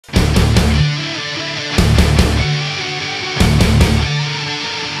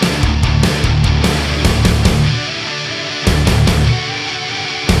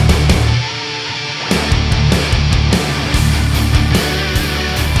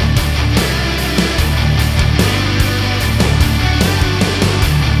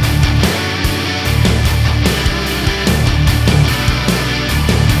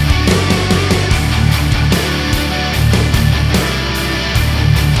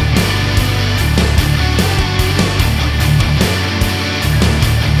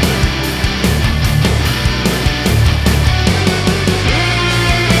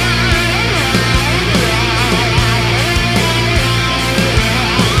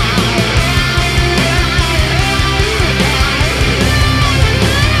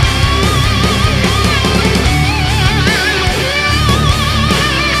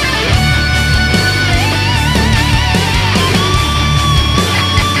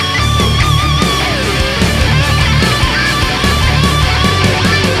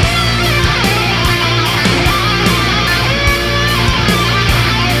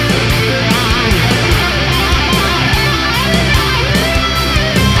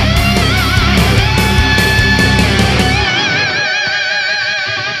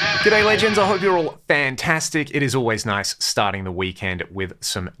G'day legends, I hope you're all fantastic. It is always nice starting the weekend with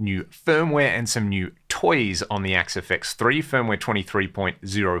some new firmware and some new toys on the Axe 3. Firmware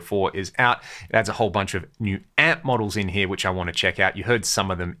 23.04 is out. It adds a whole bunch of new amp models in here, which I want to check out. You heard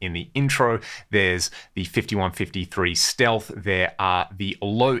some of them in the intro. There's the 5153 Stealth. There are the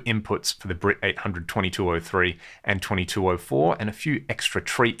low inputs for the Brit 800 2203 and 2204, and a few extra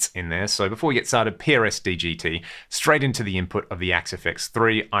treats in there. So before we get started, PRS DGT, straight into the input of the Axe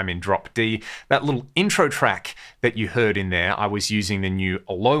 3. I'm in drop D. That little intro track that you heard in there, I was using the new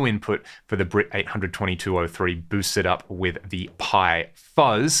low input for the Brit 800 2203 boosted up with the Pi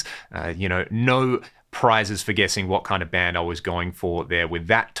Fuzz. No prizes for guessing what kind of band I was going for there with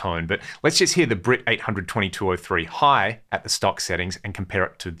that tone, but let's just hear the Brit 800 2203 high at the stock settings and compare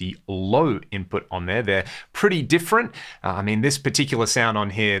it to the low input on there. They're pretty different. I mean, this particular sound on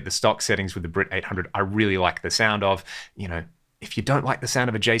here, the stock settings with the Brit 800, I really like the sound of. You know, if you don't like the sound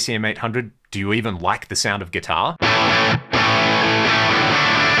of a JCM800, do you even like the sound of guitar?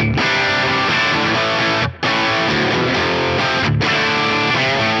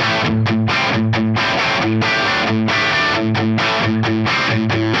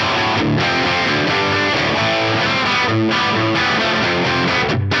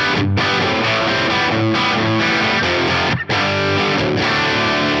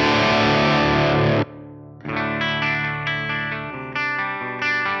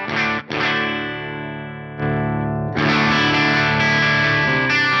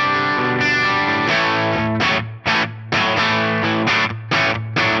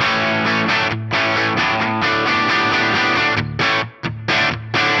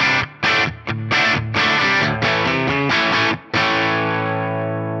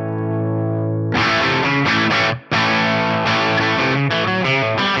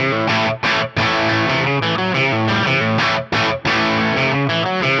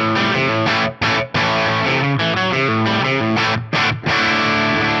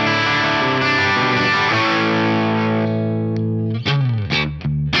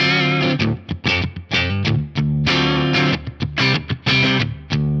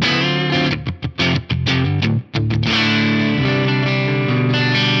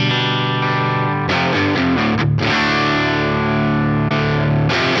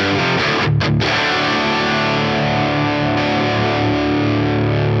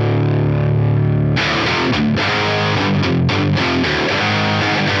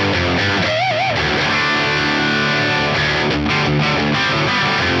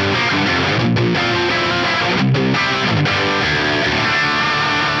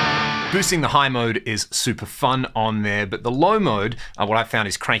 Boosting the high mode is super fun on there, but the low mode, what I found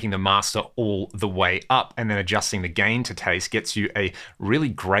is cranking the master all the way up and then adjusting the gain to taste gets you a really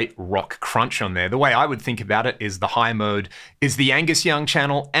great rock crunch on there. The way I would think about it is the high mode is the Angus Young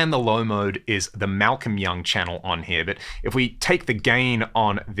channel and the low mode is the Malcolm Young channel on here. But if we take the gain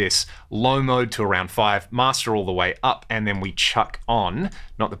on this low mode to around 5, master all the way up, and then we chuck on,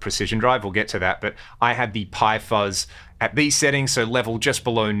 not the precision drive, we'll get to that, but I had the Pi Fuzz at these settings, so level just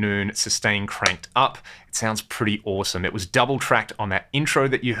below noon, sustain cranked up. It sounds pretty awesome. It was double tracked on that intro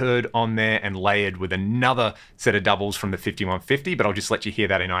that you heard on there and layered with another set of doubles from the 5150, but I'll just let you hear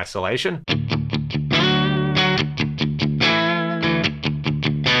that in isolation.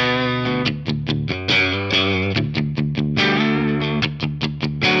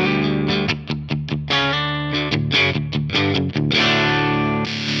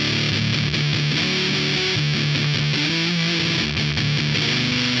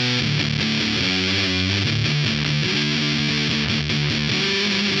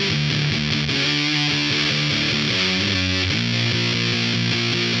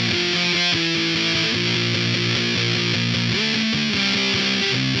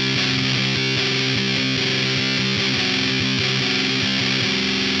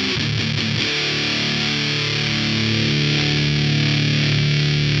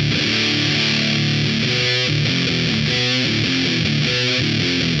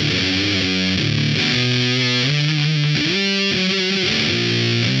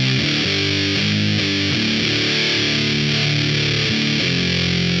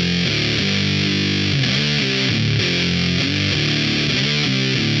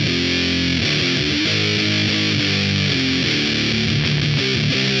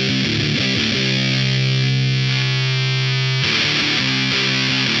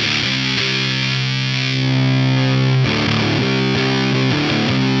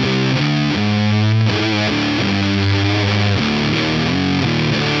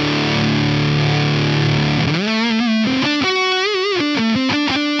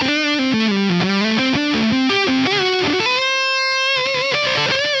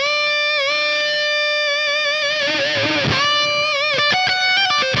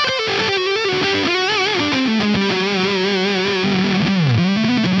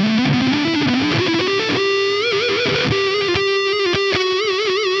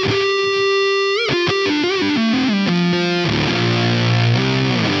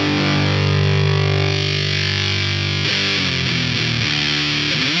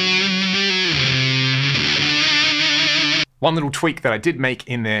 One little tweak that I did make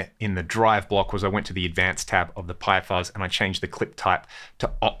in there in the drive block was I went to the advanced tab of the PiFuzz and I changed the clip type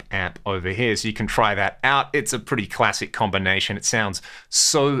to op amp over here. So you can try that out. It's a pretty classic combination. It sounds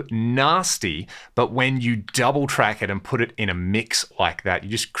so nasty, but when you double track it and put it in a mix like that,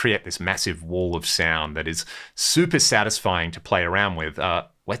 you just create this massive wall of sound that is super satisfying to play around with.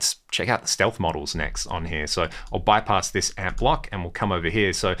 Let's check out the stealth models next on here. So I'll bypass this amp block and we'll come over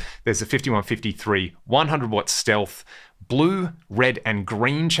here. So there's a 5153 100 watt stealth blue, red, and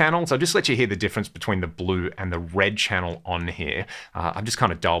green channels. I'll just let you hear the difference between the blue and the red channel on here. I've just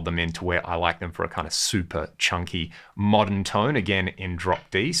kind of dialed them in to where I like them for a kind of super chunky modern tone, again in drop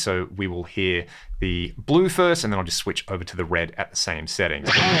D. So we will hear the blue first, and then I'll just switch over to the red at the same settings.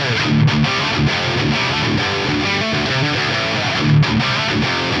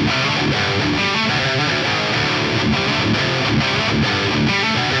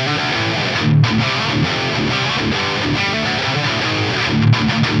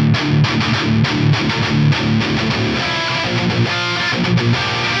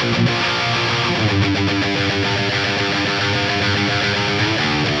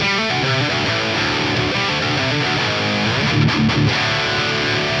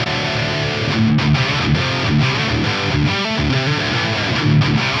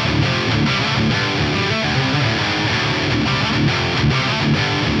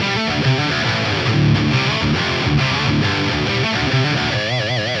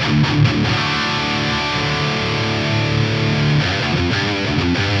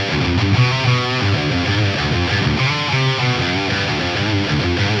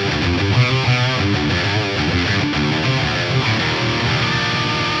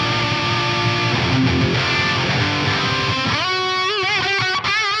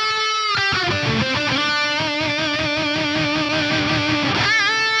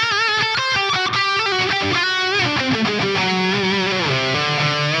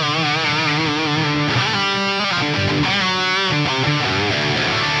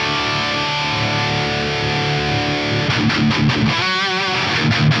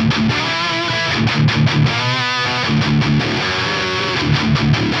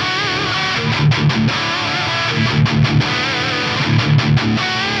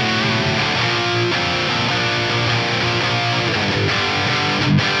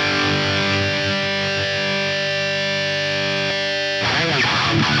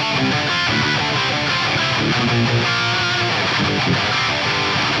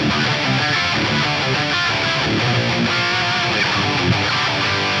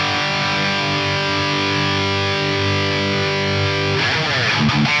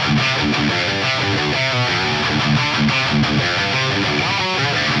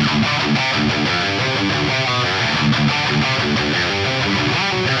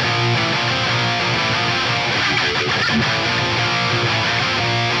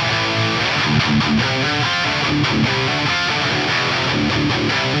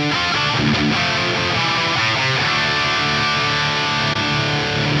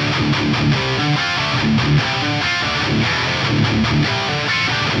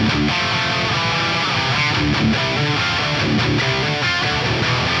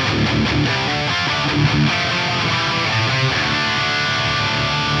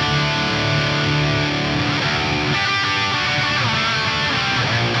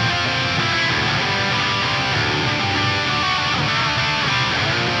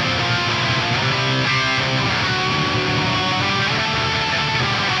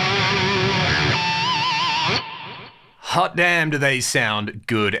 Hot damn, do they sound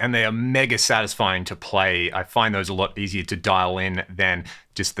good, and they are mega satisfying to play. I find those a lot easier to dial in than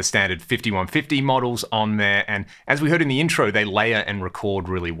just the standard 5150 models on there. And as we heard in the intro, they layer and record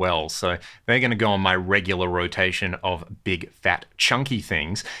really well. So they're going to go on my regular rotation of big, fat, chunky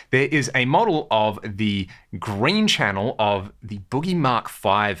things. There is a model of the green channel of the Boogie Mark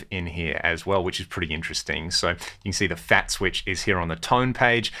V in here as well, which is pretty interesting. So you can see the fat switch is here on the tone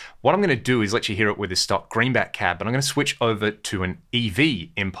page. What I'm going to do is let you hear it with the stock greenback cab, but I'm going to switch over to an EV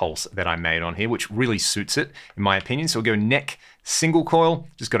impulse that I made on here, which really suits it, in my opinion. So we'll go neck, single coil,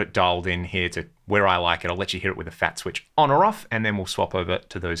 just got it dialed in here to where I like it. I'll let you hear it with the fat switch on or off, and then we'll swap over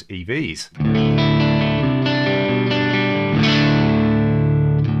to those EVs.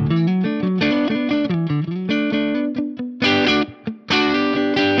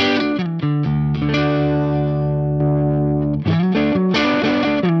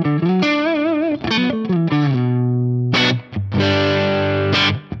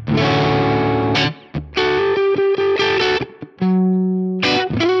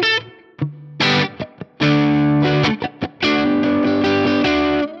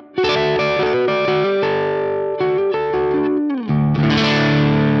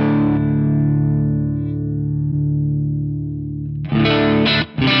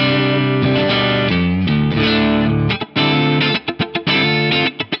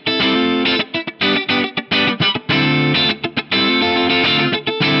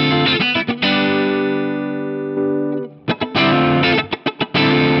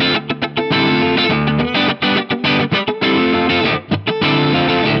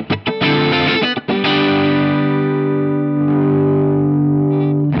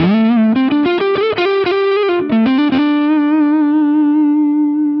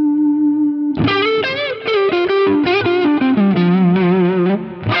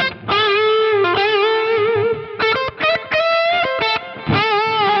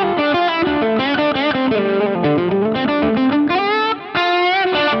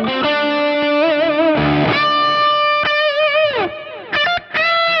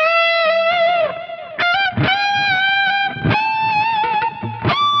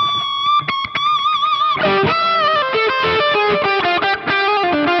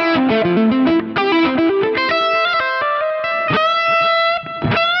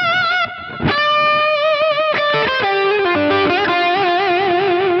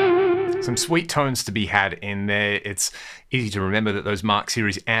 sweet tones to be had in there. It's easy to remember that those Mark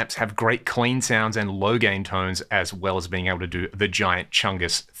Series amps have great clean sounds and low gain tones, as well as being able to do the giant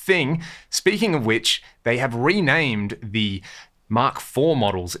Chungus thing. Speaking of which, they have renamed the Mark IV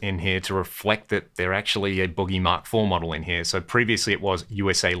models in here to reflect that they're actually a Boogie Mark IV model in here. So previously it was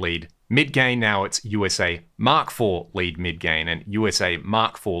USA lead mid gain, now it's USA Mark IV lead mid gain and USA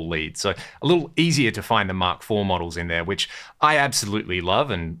Mark IV lead. So a little easier to find the Mark IV models in there, which I absolutely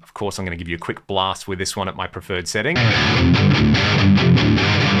love. And of course, I'm going to give you a quick blast with this one at my preferred setting.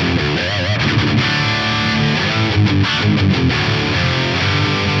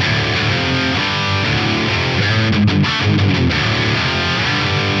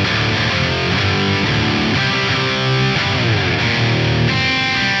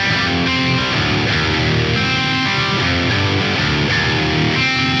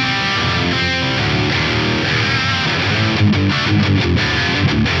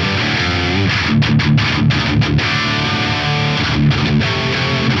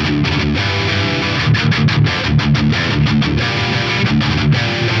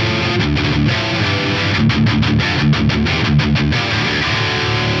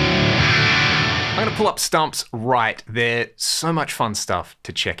 Pull up stumps right there. So much fun stuff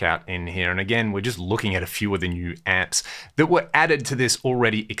to check out in here. And again, we're just looking at a few of the new amps that were added to this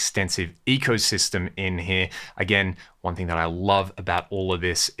already extensive ecosystem in here. Again, one thing that I love about all of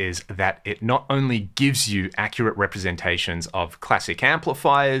this is that it not only gives you accurate representations of classic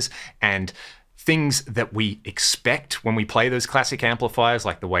amplifiers and things that we expect when we play those classic amplifiers,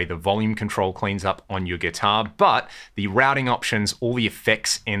 like the way the volume control cleans up on your guitar, but the routing options, all the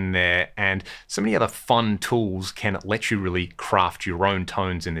effects in there, and so many other fun tools can let you really craft your own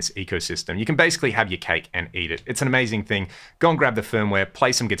tones in this ecosystem. You can basically have your cake and eat it. It's an amazing thing. Go and grab the firmware,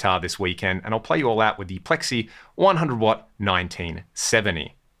 play some guitar this weekend, and I'll play you all out with the Plexi 100 watt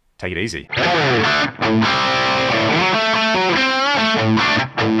 1970. Take it easy.